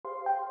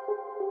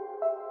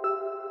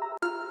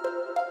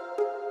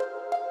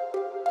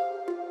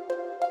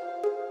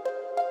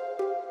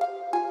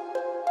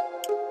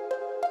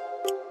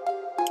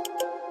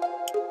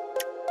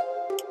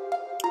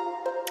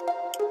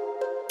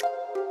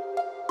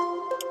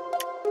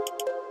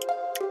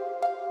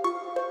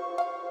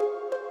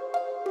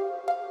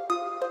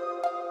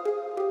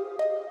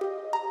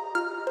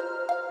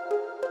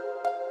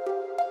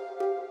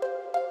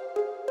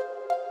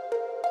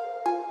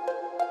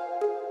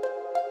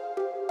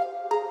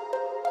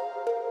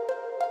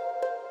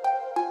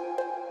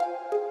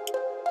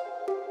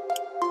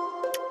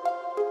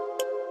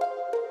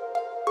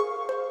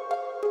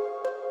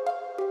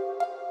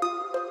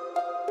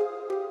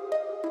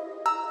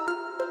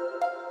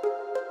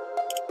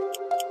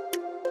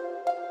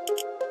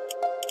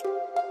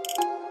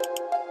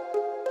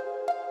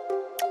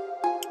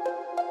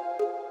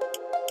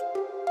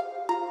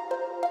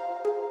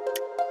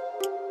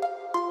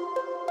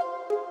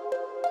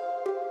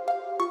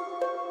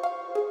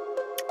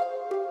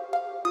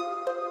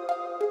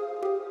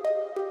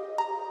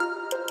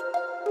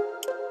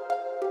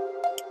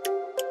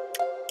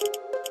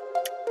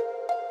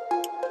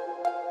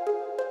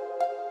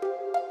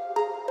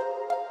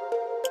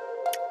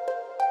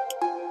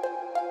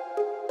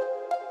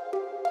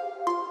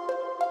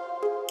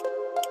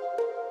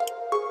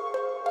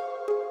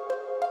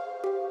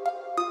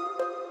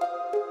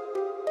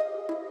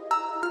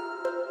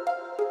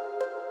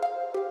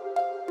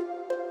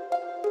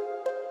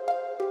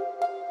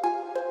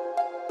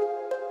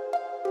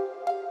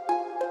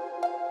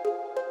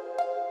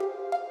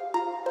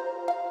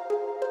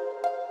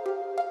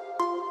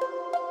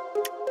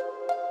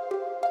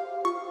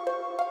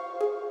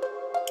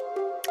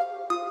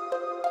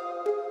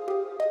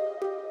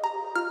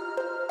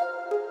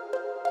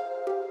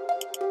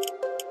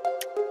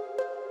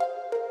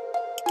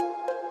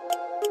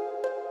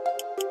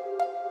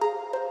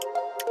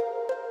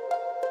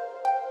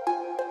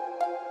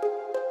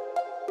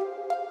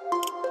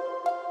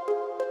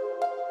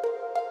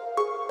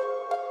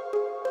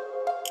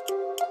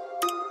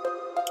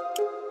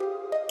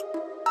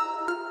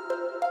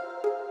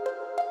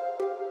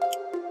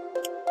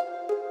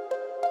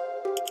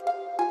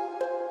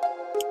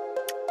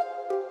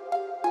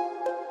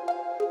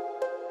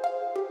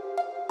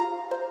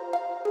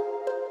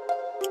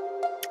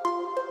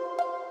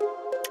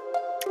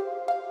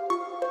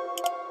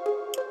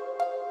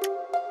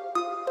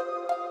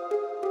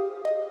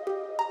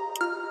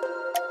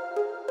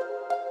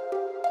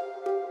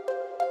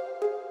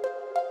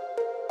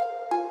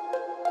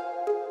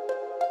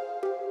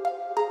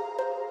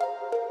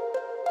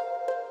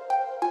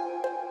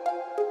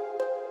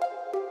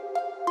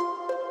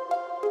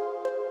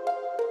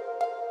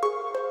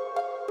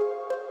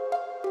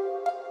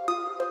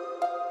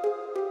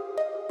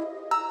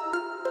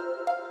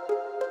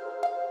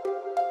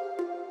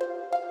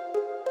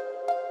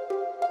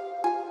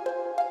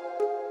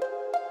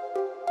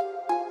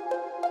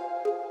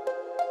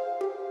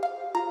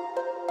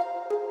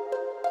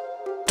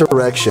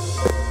Direction,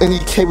 and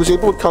he was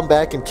able to come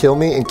back and kill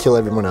me and kill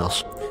everyone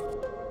else.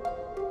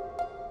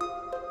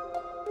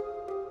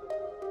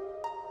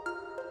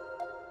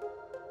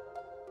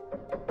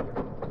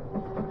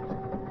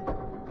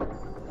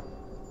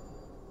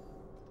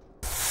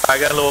 I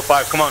got a level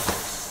 5, come on.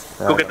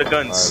 Go get the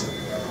guns.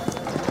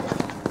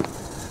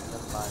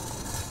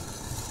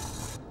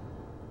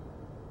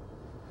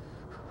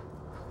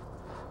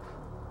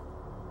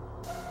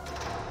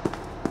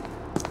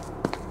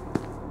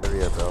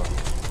 Hurry up, bro.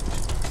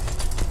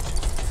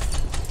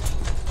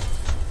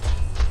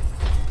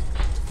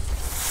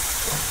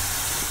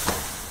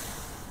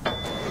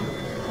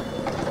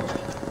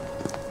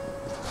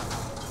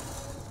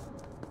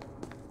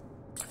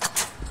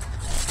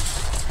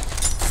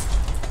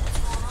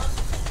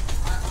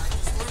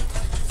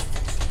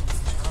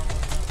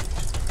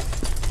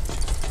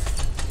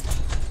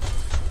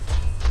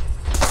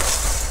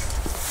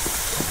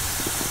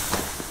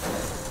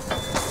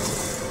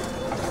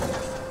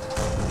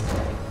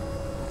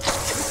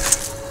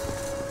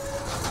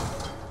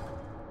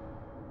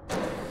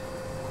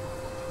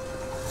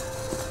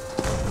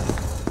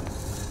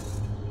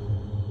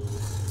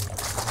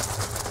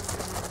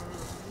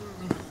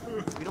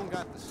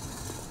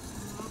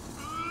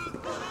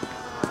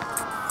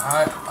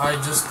 I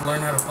just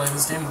learned how to play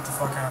this game. What the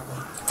fuck happened?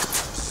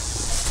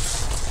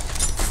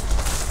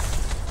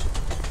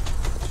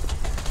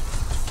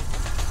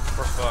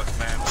 We're fucked,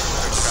 man.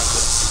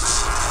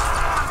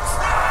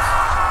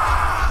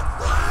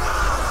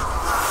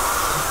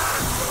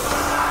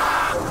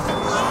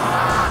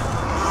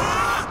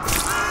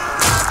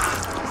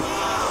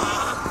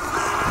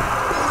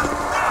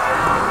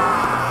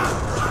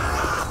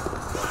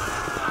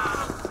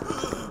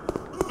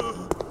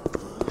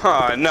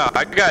 Oh no,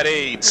 I got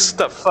AIDS. What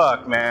the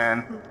fuck,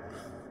 man?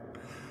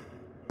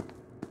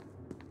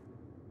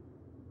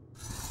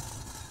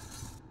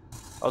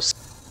 I'll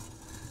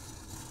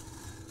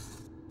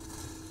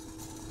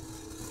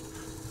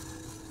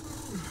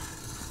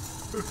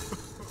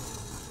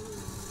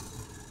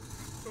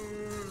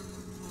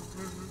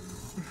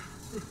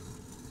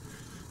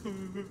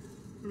Danger.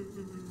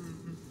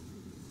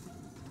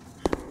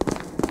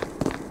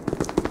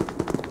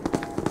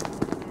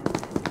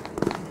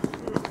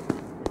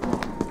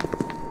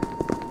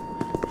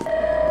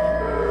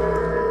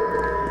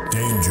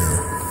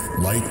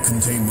 Light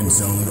containment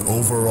zone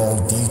overall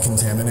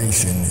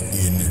decontamination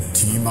in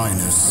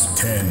T-minus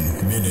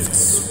 10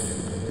 minutes.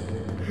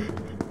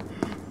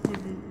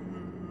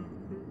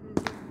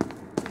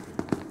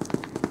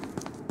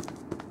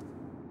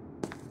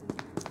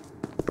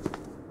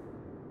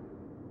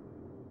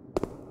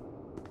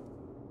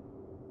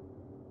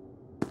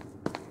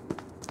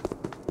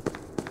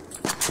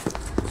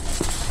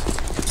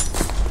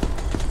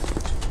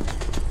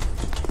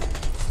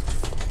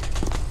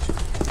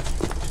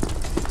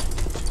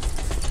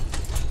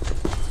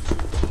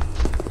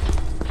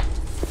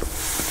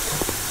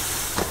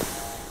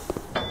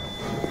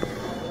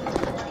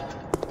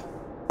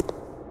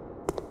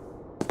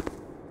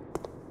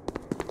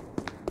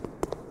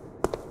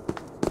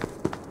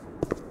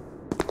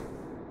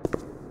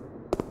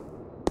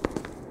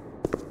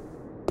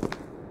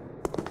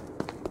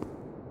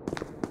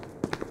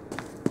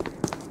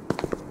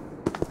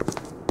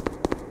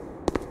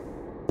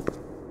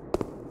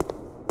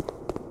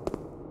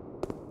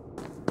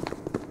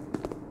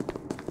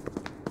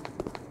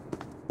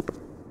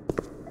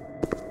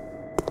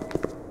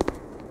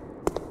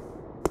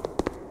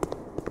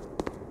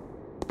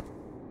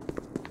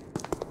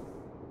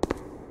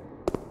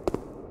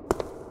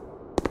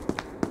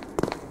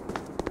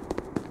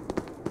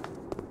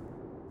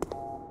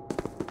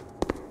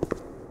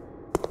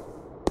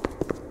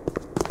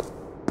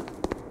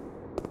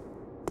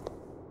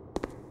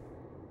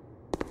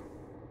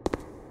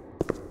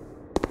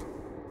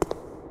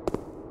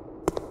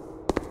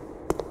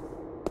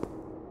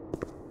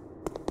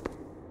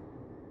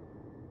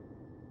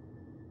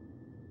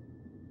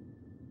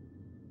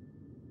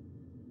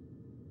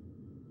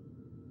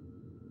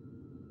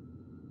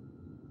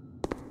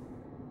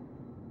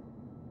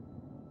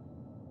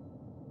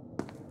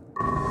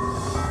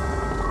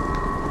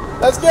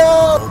 Let's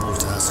go! Mobile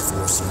Task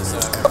Force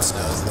Unit XL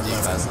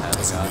 11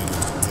 designated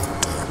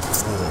Victor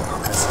 4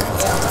 has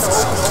entered the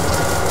facility.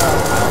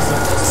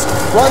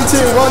 1-2,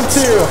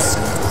 1-2.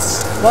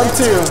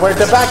 1-2, we're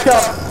the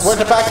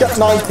backup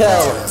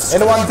 9-tail.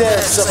 Anyone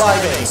there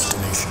surviving?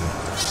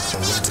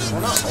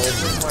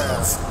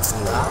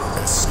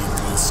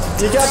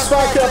 You got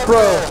backup,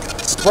 bro.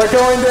 We're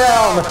going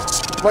down.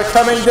 We're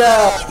coming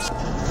down.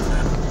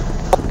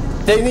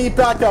 They need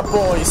backup,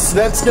 boys.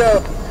 Let's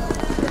go.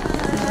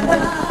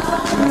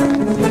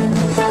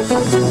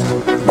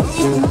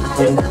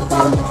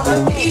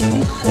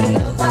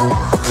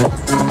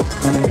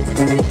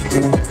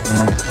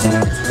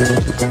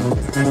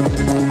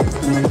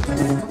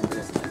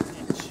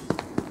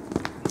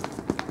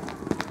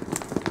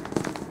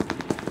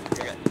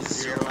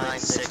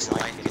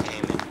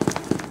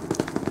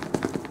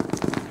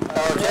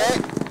 Okay.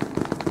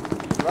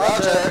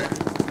 Roger.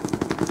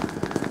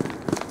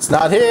 It's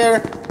not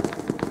here.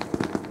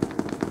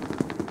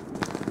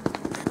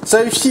 So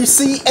if you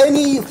see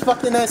any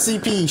fucking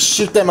SCP,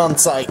 shoot them on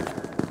sight.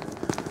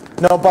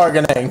 No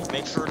bargaining.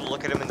 Make sure to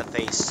look at him in the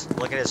face.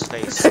 Look at his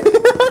face.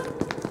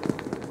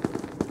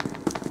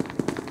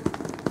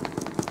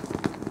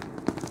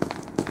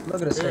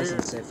 Look at his face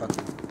and say fuck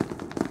you.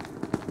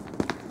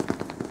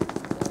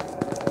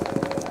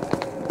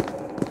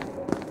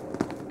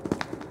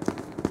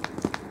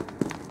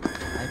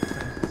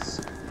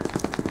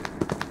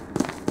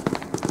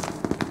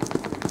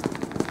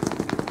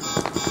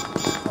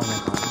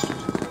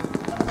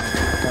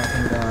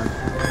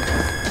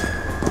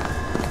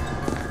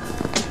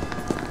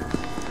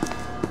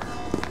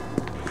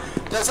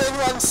 Does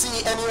anyone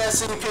see any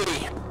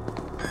SCP?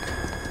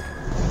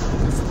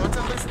 What's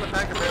at least in the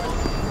back of it?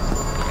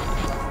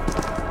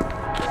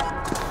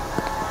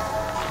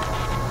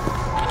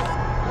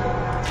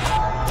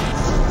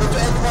 If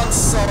anyone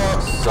saw a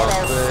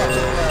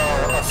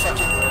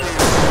fucking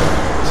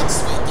next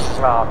week.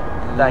 Oh,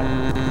 thank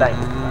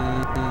you.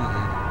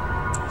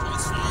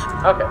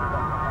 Okay.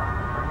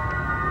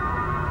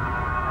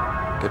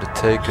 Gotta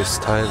take his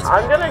time.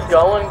 I'm gonna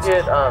go and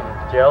get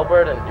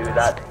Jailbird and do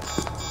that.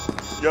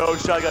 Yo,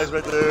 Shy Guy's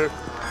right there.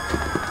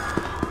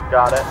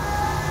 Got it.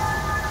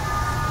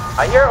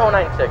 I hear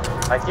 096.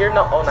 I hear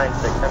no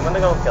 096. I'm gonna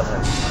go and kill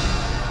him.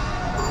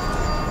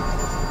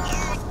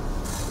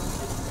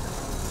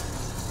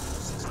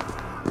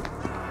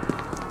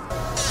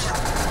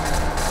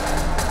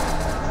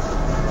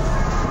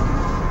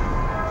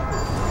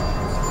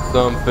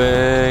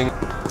 Something.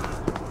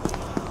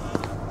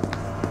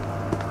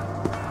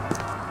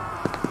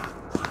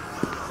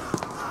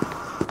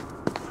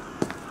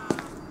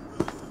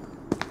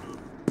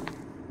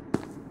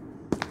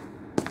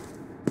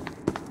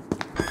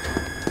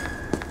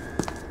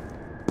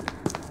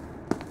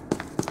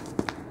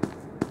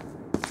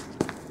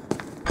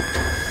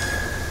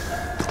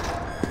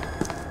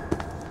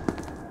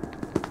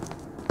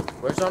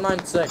 Where's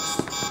 096?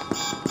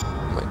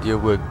 My dear,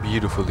 worked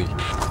beautifully.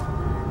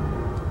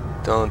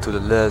 Down to the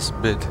last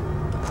bit.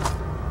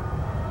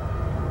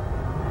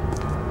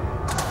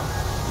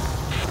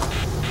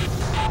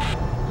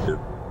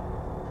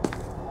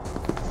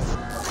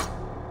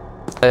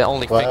 The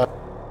only thing. Well,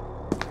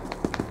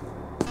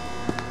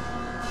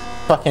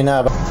 fucking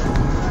hell.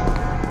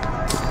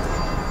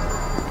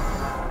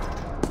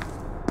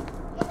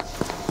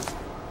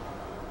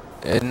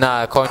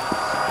 Nah, coin.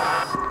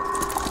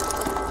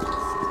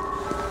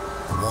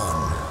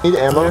 Need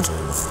ammo?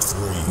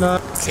 No.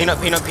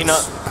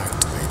 Peanut.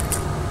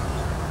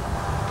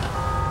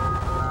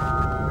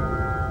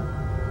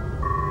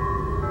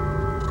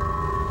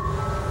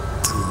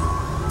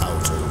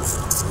 Out of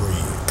 3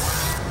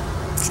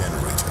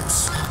 generators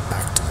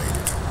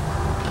activated.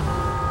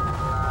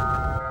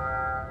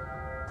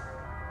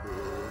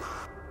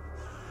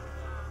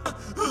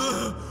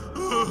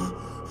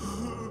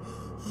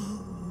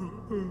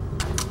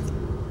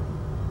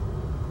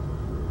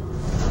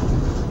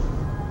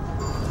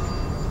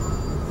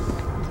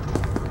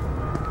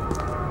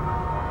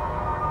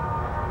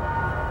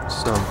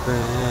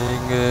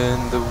 Something in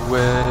the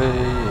way.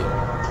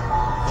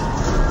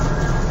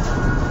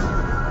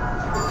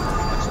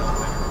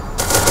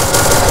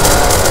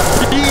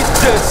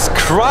 Jesus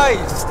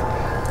Christ!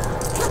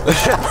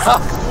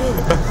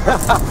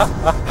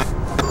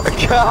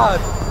 God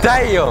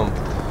damn!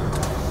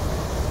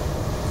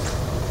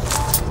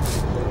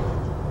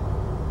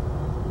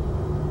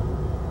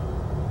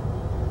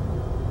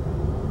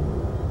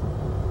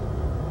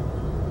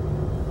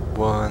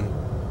 One,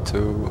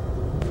 two,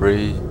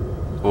 3,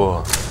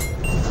 4.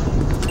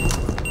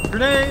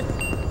 Grenade!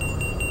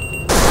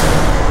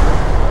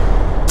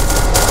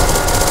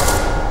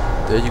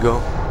 There you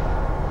go.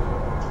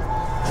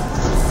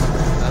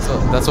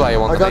 That's why I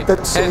want I got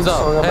that same hands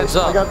song on up, hands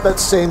my, up. I got that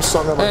same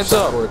song on my Hands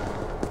up. soundboard.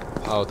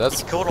 Oh, that's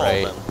He killed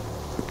great. all of them.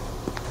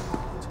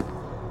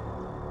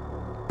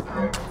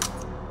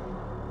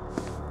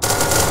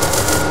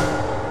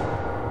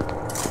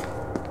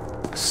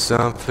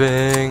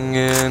 Something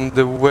in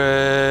the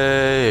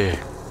way.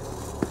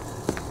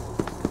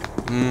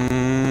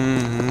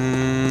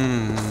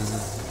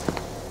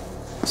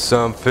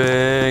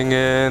 Something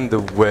in the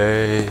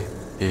way.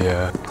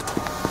 Yeah.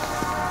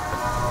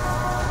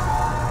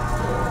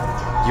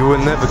 You will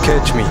never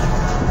catch me.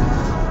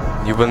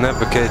 You will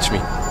never catch me.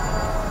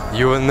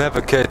 You will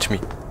never catch me.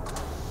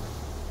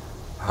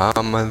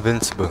 I'm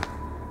invincible.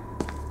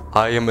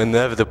 I am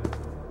inevitable.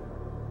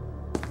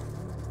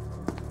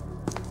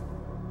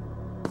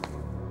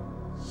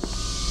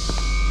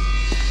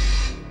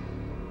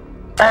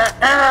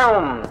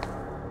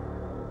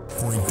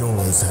 Point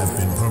doors have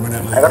been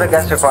permanently. I gotta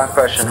guess your one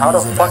question. How the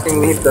fucking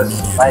leave the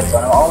lights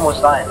on? I'm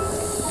almost dying.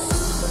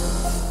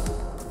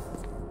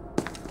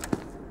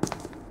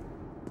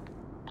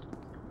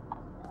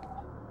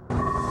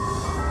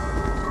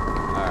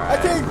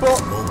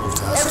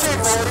 Okay,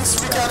 boys,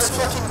 we got a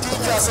fucking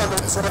decals on the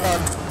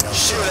ground.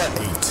 Shoot it.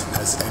 8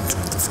 has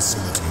entered the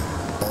facility.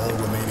 All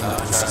remaining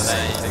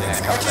personnel.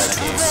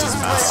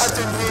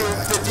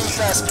 Underneath the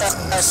decals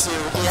past you,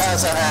 he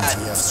has a hat.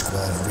 TF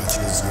squad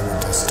reaches your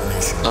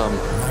destination.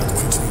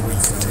 Waiting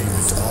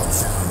recontainment of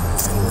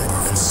and ready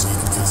to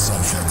seek the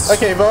subjects.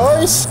 Okay,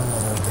 boys.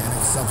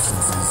 Organic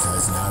substances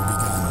has now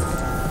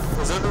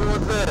begun. Is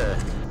everyone there?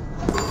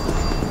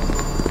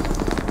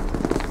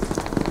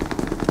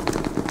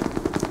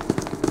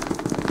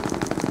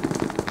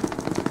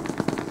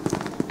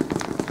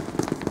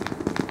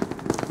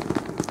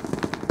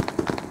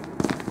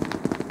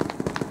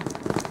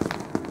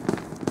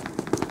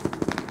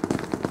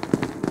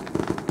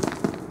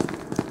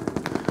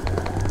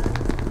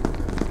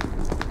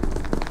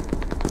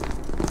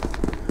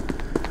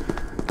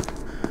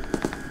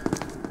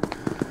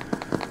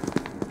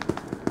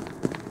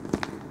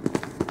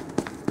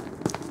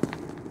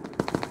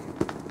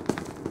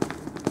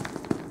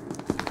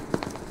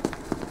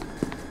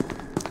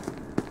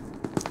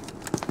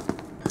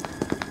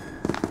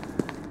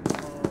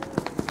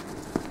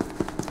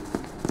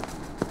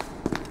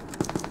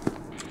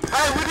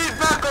 Hey, we need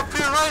backup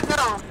here right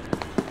now.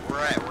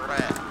 We're at.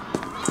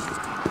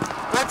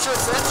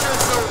 Entrance.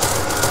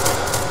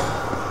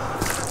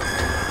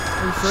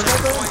 Are you sure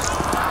about that?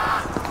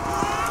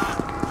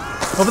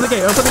 Open the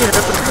gate, open the gate.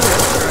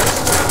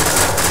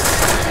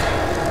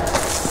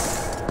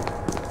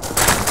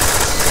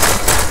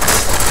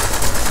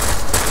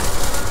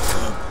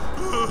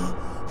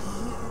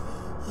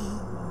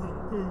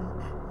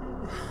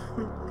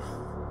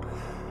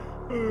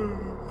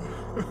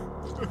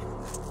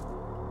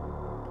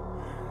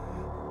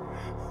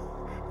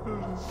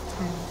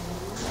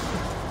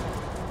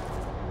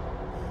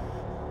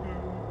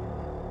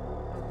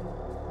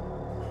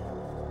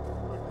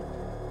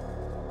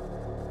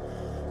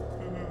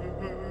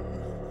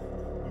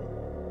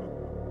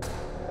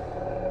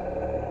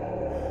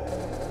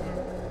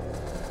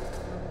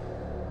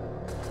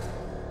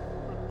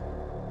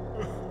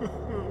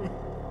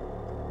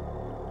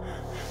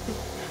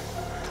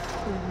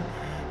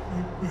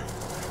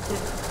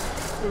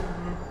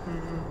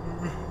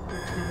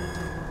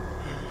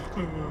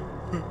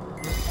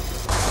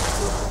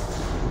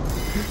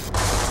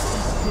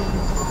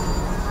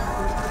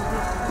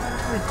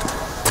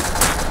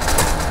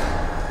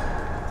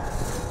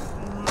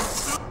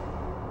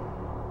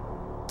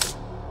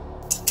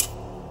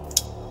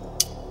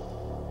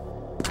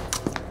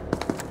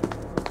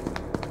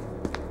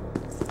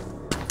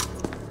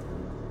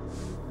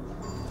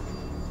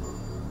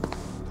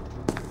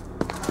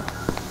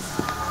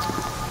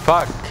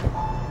 Fuck.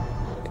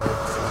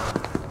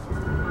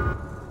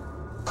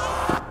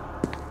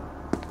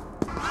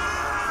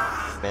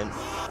 Man.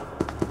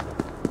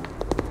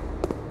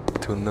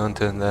 To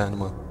non-turned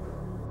animal.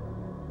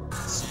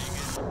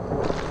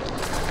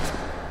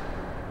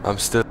 I'm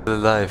still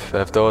alive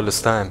after all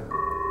this time.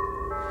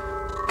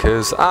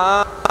 'Cause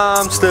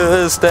I'm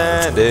still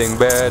standing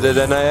better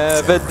than I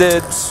ever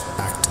did.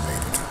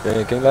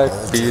 Thinking like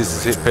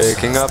pieces,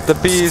 picking up the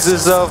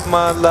pieces of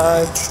my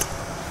life.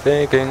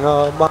 Thinking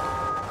of my...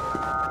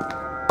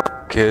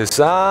 'Cause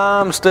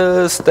I'm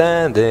still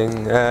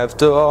standing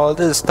after all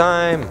this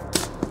time.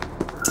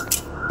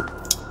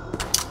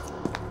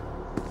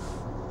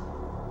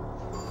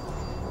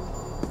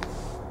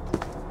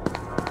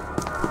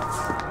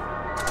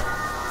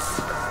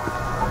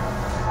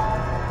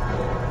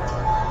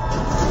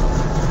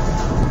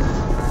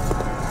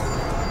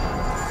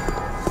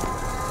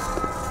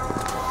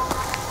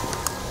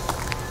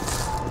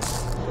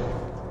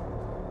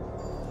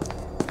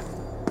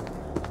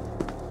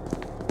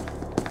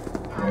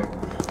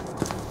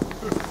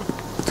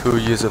 Two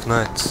years of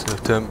nights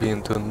have turned me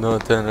into a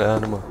non-turned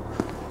animal.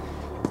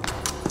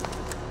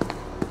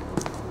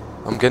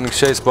 I'm getting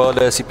chased by all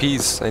the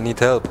SCPs. I need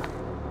help.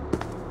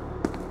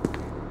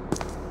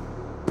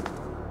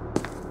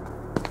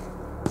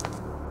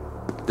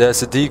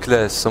 There's a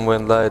D-class somewhere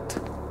in light.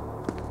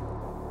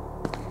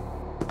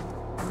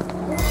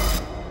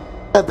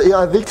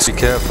 Yeah, I think Be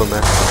careful,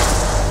 man.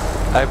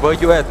 Hey, where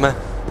you at, man?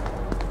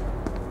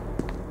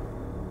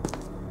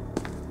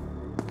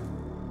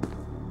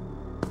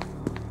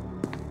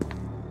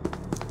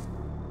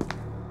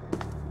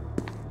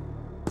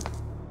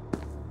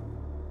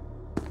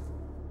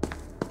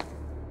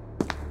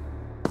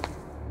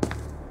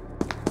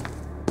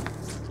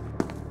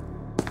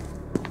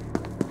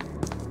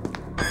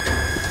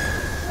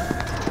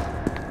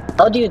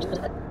 How do you do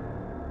that?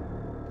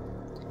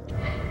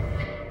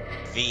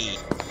 V.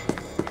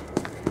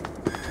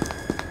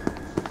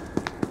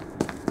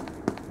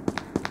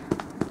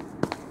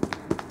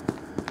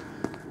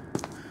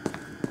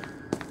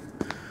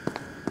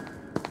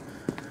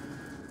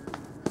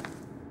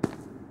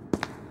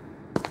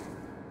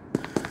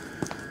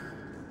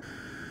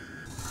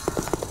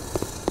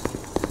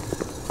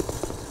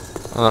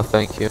 Oh,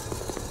 thank you.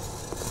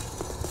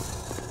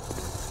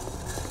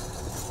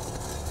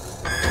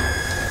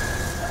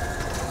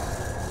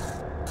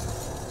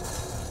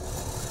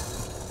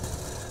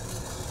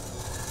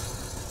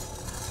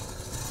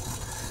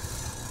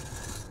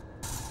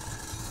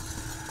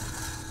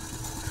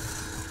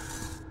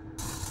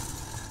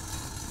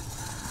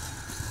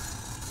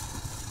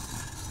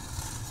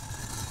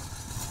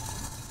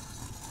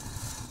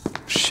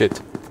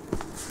 Shit.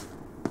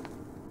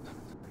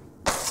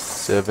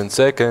 7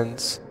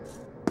 seconds.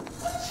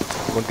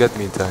 Won't get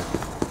me in time.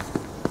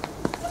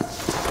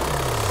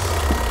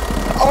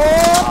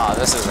 Oh,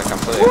 this is a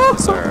completely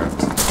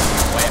deserved.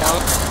 Well.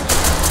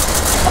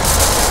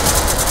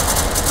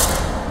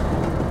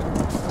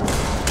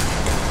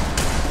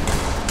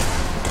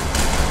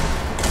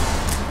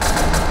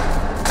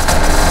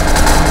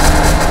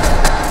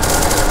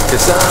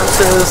 Cause I'm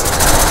just...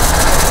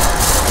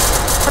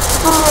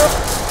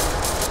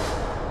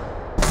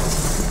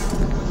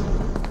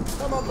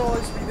 Come on,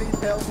 boys, we need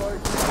help,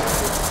 boys.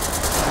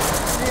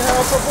 We need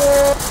help,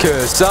 boys.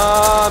 Cause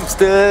I'm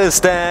still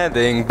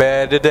standing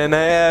better than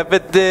I ever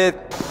did.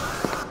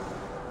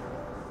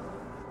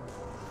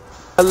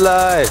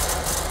 Alive,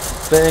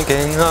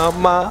 thinking of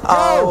my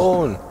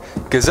own.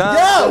 Cause I'm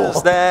still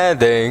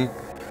standing.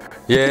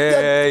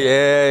 Yeah,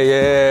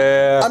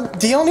 yeah.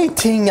 The only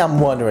thing I'm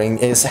wondering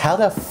is how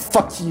the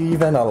fuck you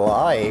even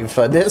alive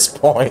at this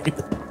point?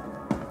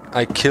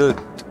 I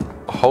killed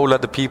a whole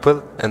lot of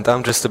people and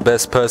I'm just the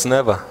best person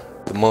ever.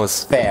 The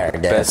most Fair,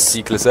 best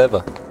Seekless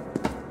ever.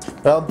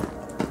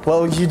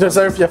 Well, you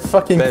deserve your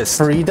fucking Best.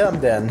 freedom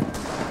then.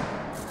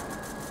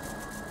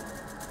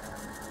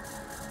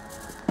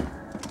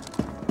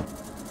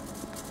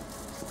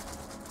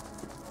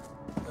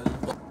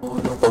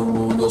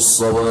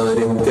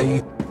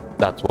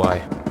 That's why.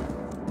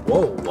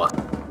 Whoa.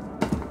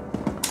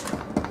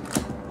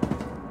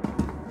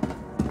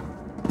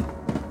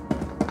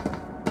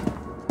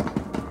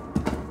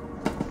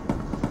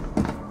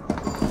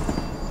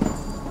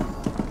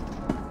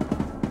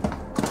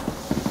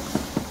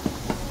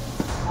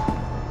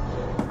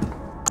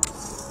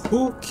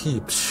 Who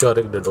keeps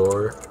shutting the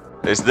door?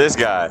 It's this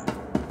guy.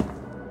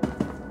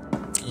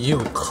 You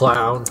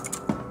clown.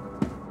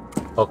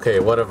 Okay,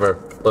 whatever.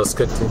 Let's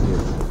continue.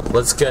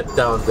 Let's get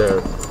down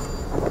there.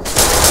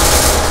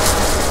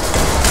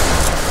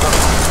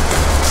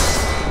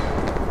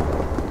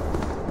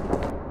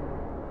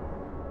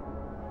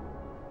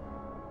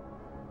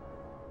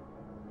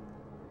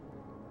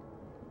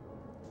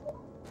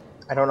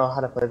 I don't know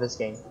how to play this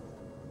game.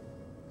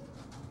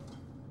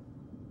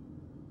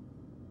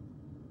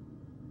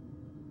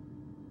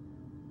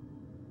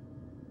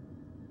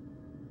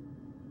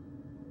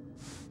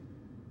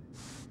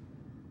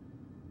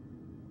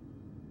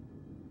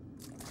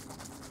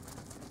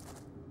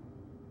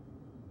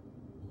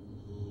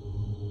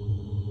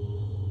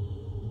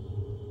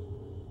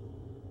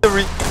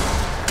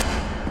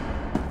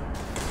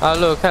 Oh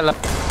look, hello.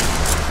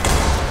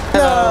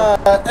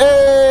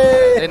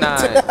 Hey! They're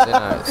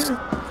nice.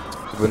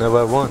 Whenever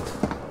I want.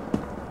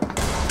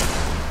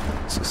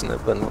 This is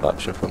never an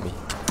option for me.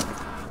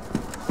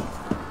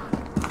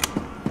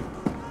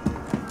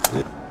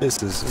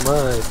 This is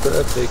my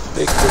perfect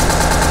victory.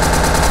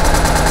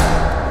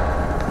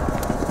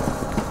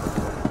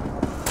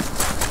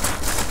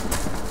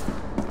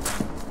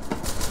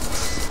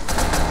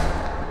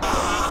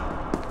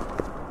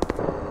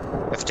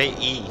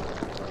 FTE.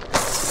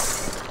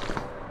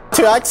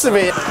 To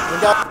activate.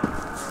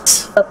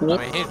 What's up, mate?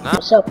 I mean, he's not.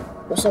 What's up?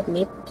 What's up,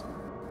 mate?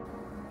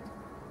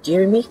 Do you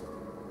hear me?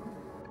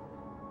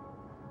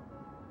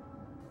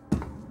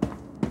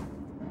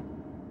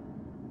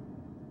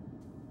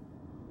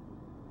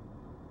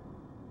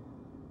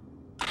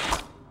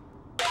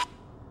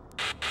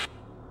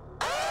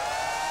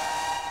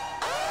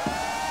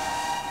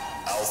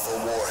 Alpha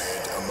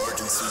Warhead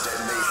emergency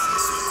detonation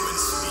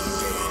sequence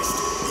engaged.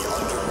 The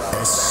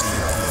underground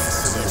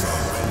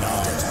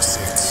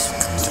SCP-096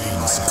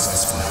 contained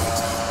successfully.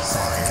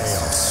 High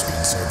chaos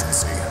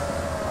insurgency.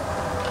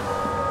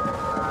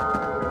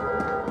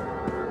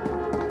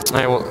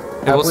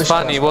 It was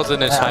funny,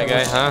 wasn't it, Shy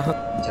Guy, huh?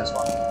 Just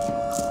one.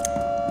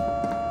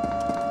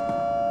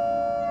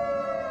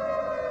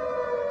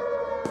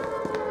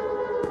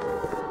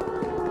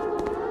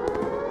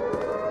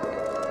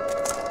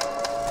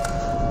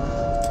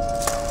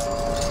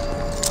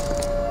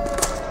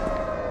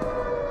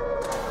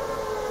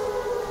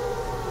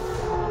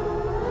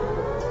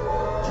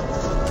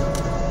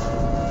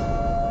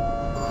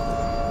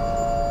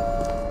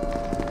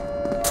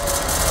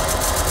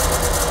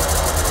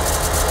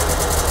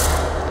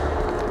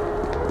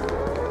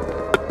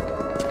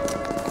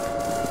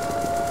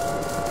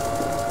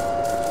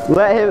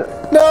 Let him.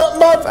 Not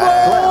my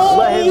boy!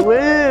 Let him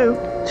live.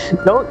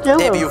 Don't kill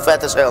him. Baby, you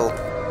fat as hell.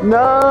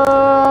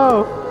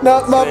 No.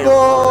 Not my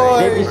boy!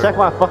 Baby, suck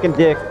my fucking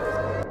dick.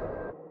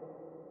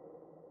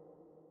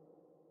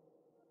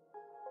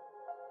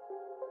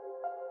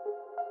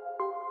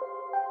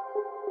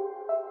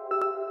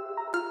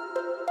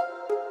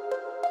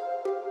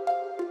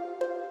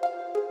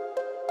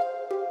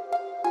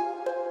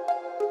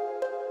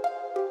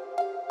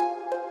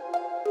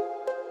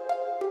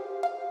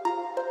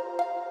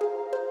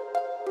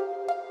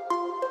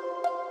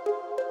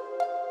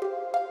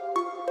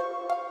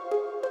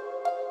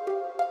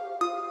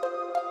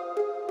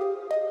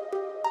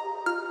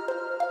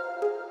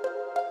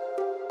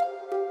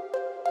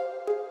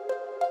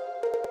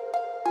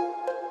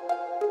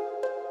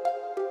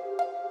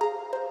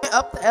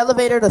 Up the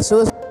elevator to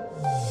suicide.